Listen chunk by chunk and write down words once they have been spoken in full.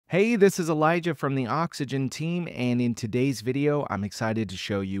Hey, this is Elijah from the Oxygen team, and in today's video, I'm excited to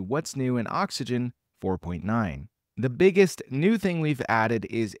show you what's new in Oxygen 4.9. The biggest new thing we've added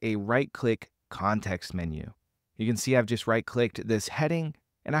is a right-click context menu. You can see I've just right-clicked this heading,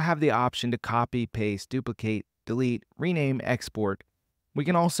 and I have the option to copy, paste, duplicate, delete, rename, export. We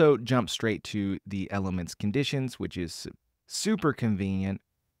can also jump straight to the element's conditions, which is super convenient.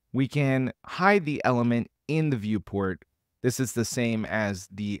 We can hide the element in the viewport. This is the same as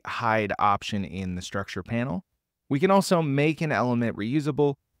the hide option in the structure panel. We can also make an element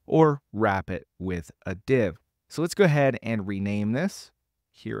reusable or wrap it with a div. So let's go ahead and rename this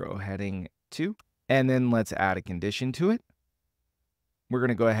hero heading 2, and then let's add a condition to it. We're going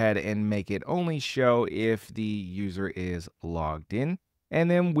to go ahead and make it only show if the user is logged in, and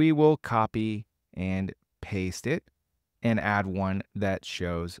then we will copy and paste it and add one that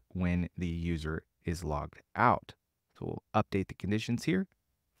shows when the user is logged out. So we'll update the conditions here,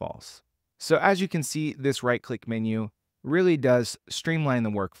 false. So as you can see, this right-click menu really does streamline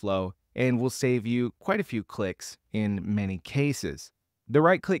the workflow and will save you quite a few clicks in many cases. The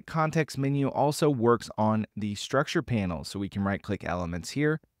right-click context menu also works on the structure panel, so we can right-click elements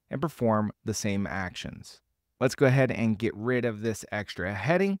here and perform the same actions. Let's go ahead and get rid of this extra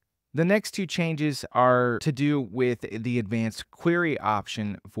heading. The next two changes are to do with the advanced query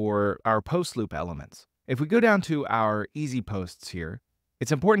option for our post loop elements. If we go down to our easy posts here,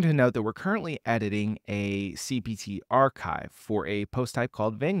 it's important to note that we're currently editing a CPT archive for a post type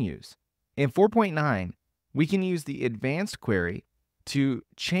called venues. In 4.9, we can use the advanced query to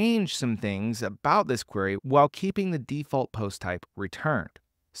change some things about this query while keeping the default post type returned.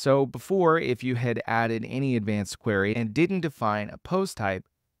 So before, if you had added any advanced query and didn't define a post type,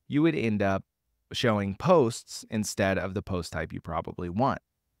 you would end up showing posts instead of the post type you probably want.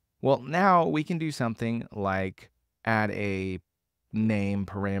 Well, now we can do something like add a name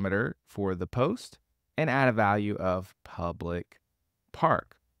parameter for the post and add a value of public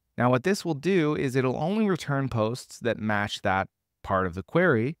park. Now, what this will do is it'll only return posts that match that part of the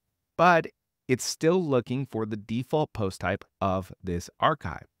query, but it's still looking for the default post type of this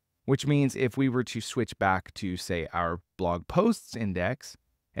archive, which means if we were to switch back to, say, our blog posts index,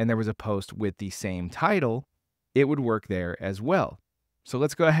 and there was a post with the same title, it would work there as well. So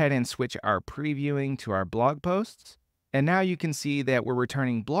let's go ahead and switch our previewing to our blog posts. And now you can see that we're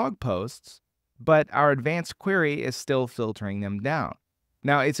returning blog posts, but our advanced query is still filtering them down.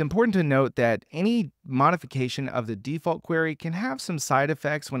 Now, it's important to note that any modification of the default query can have some side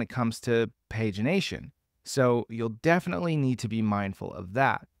effects when it comes to pagination. So you'll definitely need to be mindful of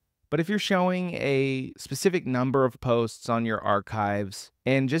that. But if you're showing a specific number of posts on your archives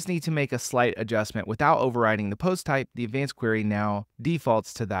and just need to make a slight adjustment without overriding the post type, the advanced query now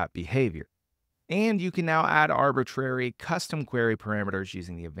defaults to that behavior. And you can now add arbitrary custom query parameters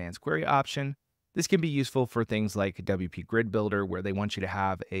using the advanced query option. This can be useful for things like WP Grid Builder, where they want you to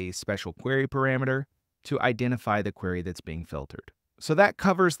have a special query parameter to identify the query that's being filtered. So that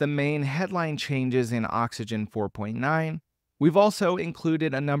covers the main headline changes in Oxygen 4.9. We've also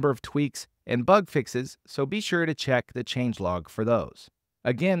included a number of tweaks and bug fixes, so be sure to check the changelog for those.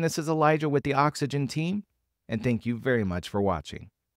 Again, this is Elijah with the Oxygen team, and thank you very much for watching.